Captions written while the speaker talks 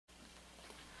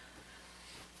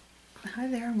Hi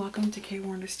there and welcome to Kay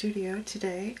Warner Studio.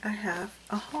 Today I have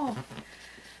a haul.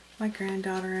 My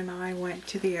granddaughter and I went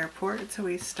to the airport, so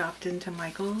we stopped into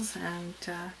Michael's and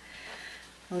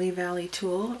Lee Valley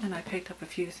Tool, and I picked up a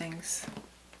few things,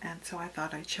 and so I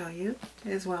thought I'd show you,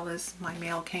 as well as my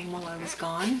mail came while I was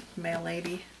gone. The mail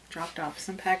lady dropped off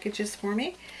some packages for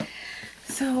me.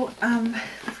 So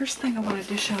the first thing I wanted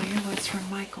to show you was from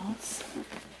Michael's.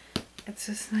 It's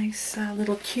this nice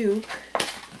little cube.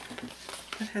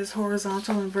 It has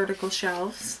horizontal and vertical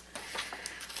shelves.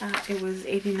 It was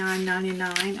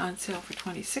 $89.99 on sale for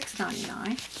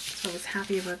 $26.99, so I was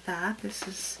happy about that. This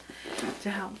is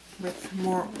to help with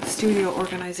more studio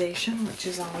organization, which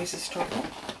is always a struggle.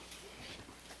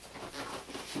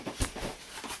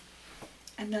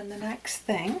 And then the next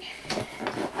thing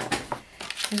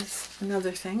is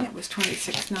another thing. It was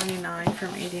 $26.99 from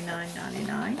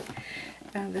 $89.99.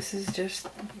 This is just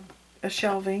a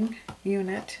shelving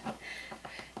unit,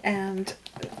 and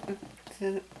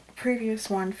the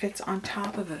previous one fits on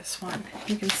top of this one.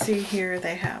 You can see here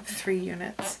they have 3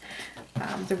 units.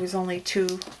 There was only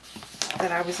 2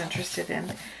 that I was interested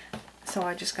in, so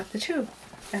I just got the 2.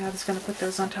 And I was going to put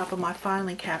those on top of my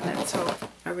filing cabinet, so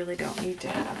I really don't need to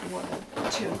have more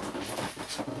than 2.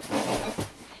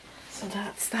 So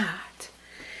that's that.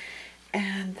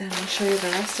 And then I'll show you the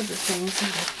rest of the things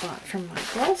that I bought from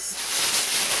Michael's.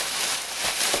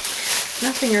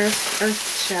 Nothing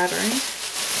earth-shattering.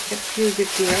 Get a few good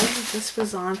deals. This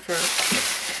was on for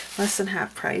less than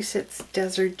half price. It's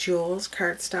Desert Jewels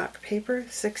cardstock paper,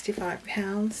 65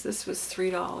 pounds. This was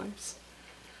 $3.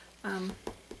 How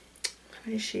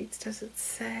many sheets does it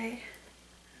say?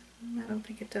 I don't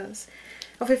think it does.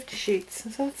 Oh, 50 sheets. So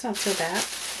that's not so bad.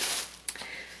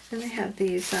 And they had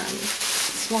these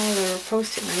smaller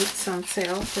post-it notes on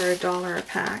sale for $1 a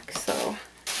pack. So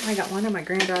I got one and my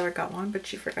granddaughter got one, but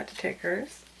she forgot to take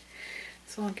hers.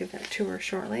 So I'll give that to her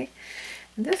shortly.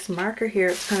 And this marker here,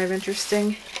 it's kind of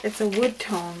interesting. It's a wood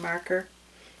tone marker.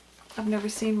 I've never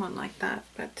seen one like that,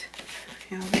 but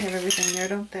you know, they have everything there,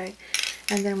 don't they?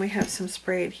 And then we have some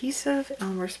spray adhesive,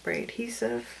 Elmer spray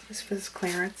adhesive. This was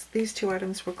clearance. These 2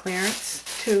 items were clearance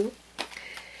too.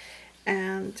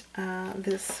 And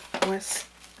this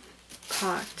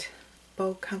Westcott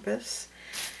bow compass.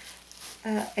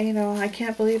 You know, I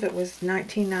can't believe it was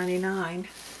 $19.99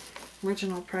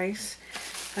 original price.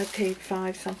 I paid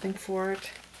 $5 something for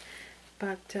it,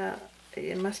 but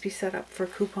it must be set up for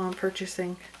coupon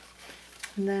purchasing.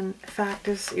 And then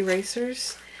Factus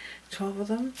erasers, 12 of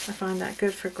them. I find that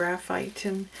good for graphite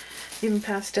and even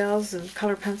pastels and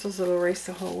color pencils that'll erase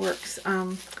the whole works.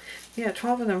 Yeah,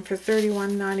 12 of them for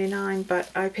 $31.99, but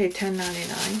I paid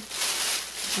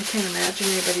 $10.99. I can't imagine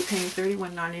anybody paying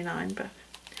 $31.99, but.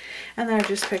 And then I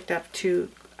just picked up 2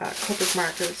 Copic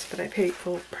markers, but I paid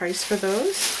full price for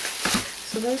those.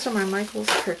 So those are my Michael's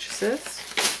purchases.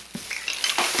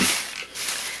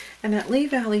 And at Lee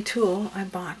Valley Tool, I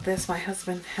bought this. My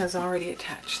husband has already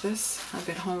attached this. I've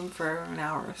been home for an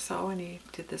hour or so, and he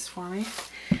did this for me.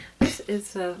 This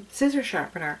is a scissor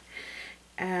sharpener,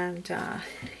 and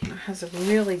you know, has a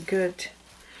really good,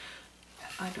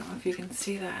 I don't know if you can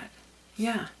see that.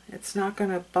 Yeah, it's not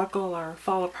going to buckle or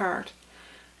fall apart.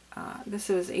 This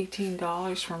is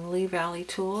 $18 from Lee Valley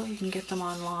Tool. You can get them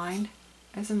online.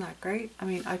 Isn't that great? I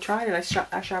mean, I tried it.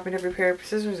 I sharpened every pair of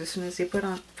scissors as soon as he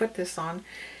put this on,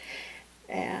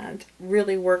 and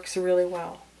really works really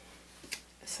well.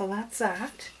 So that's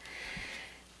that.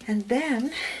 And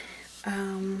then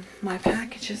my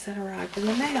packages that arrived in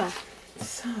the mail.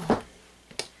 So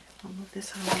I'll move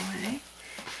this out of the way.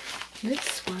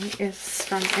 This one is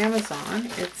from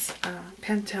Amazon. It's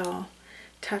Pentel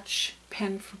Touch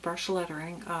pen for brush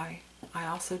lettering. I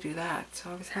also do that,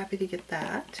 so I was happy to get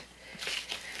that.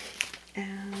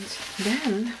 And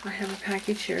then I have a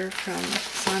package here from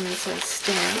Simon Says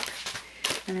Stamp,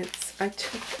 and it's, I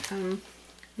took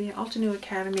the Altenew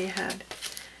Academy had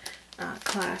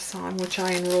class on, which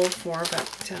I enrolled for,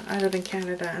 but I live in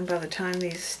Canada, and by the time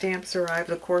these stamps arrived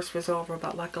the course was over,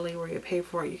 but luckily where you pay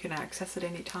for it you can access it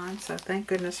anytime, so thank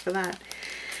goodness for that.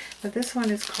 But this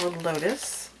one is called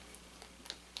Lotus.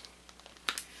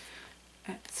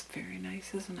 It's very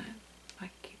nice, isn't it? I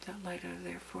can keep that light out of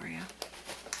there for you.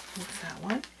 That's that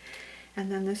one.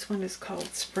 And then this one is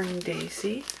called Spring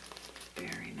Daisy.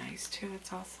 Very nice too.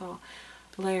 It's also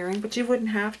layering, but you wouldn't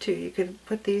have to. You could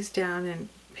put these down and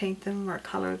paint them or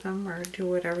color them or do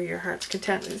whatever your heart's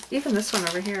content is. Even this one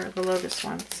over here, the Lotus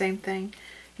one, same thing.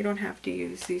 You don't have to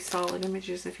use these solid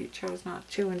images if you chose not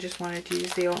to and just wanted to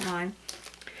use the outline.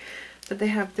 But they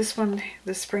have this one,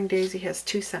 the Spring Daisy, has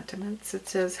 2 sentiments. It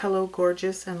says, "Hello,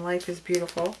 gorgeous, and life is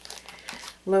beautiful."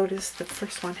 Lotus, the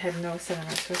first one, had no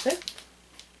sentiments with it.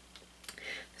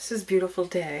 This is Beautiful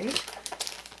Day.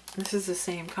 This is the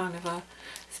same kind of a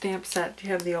stamp set.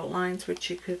 You have the outlines, which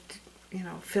you could, you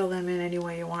know, fill them in any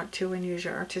way you want to and use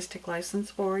your artistic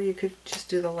license, or you could just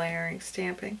do the layering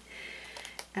stamping.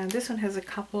 And this one has a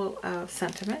couple of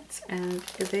sentiments, and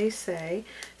they say,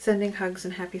 sending hugs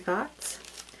and happy thoughts.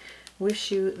 Wish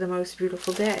you the most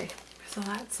beautiful day. So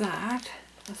that's that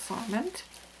assortment.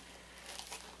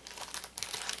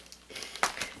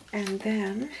 And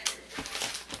then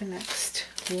the next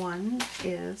one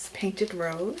is Painted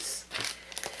Rose.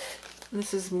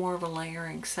 This is more of a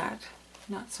layering set,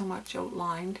 not so much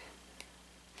outlined.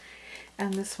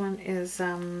 And this one is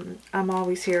I'm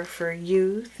always here for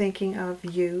you, thinking of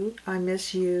you, I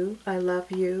miss you, I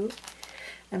love you,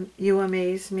 you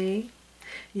amaze me,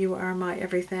 you are my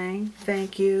everything,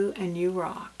 thank you, and you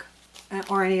rock.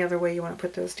 Or any other way you want to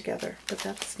put those together, but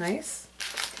that's nice.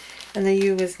 And the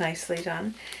U is nicely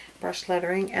done, brush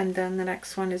lettering. And then the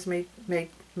next one is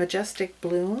Majestic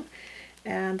Bloom,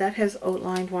 and that has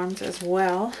outlined ones as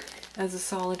well as the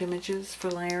solid images for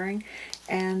layering,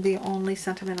 and the only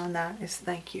sentiment on that is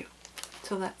thank you.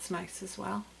 So that's nice as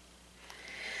well.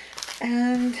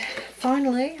 And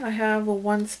finally, I have a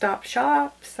one-stop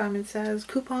shop. Simon Says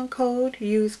coupon code.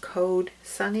 Use code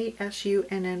SUNNY,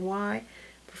 SUNNY,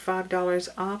 for $5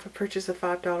 off a purchase of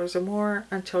 $5 or more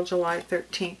until July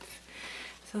 13th.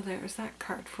 So there's that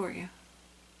card for you.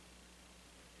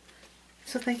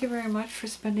 So thank you very much for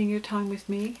spending your time with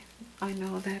me. I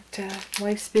know that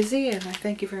life's busy, and I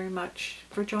thank you very much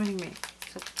for joining me.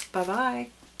 So bye-bye.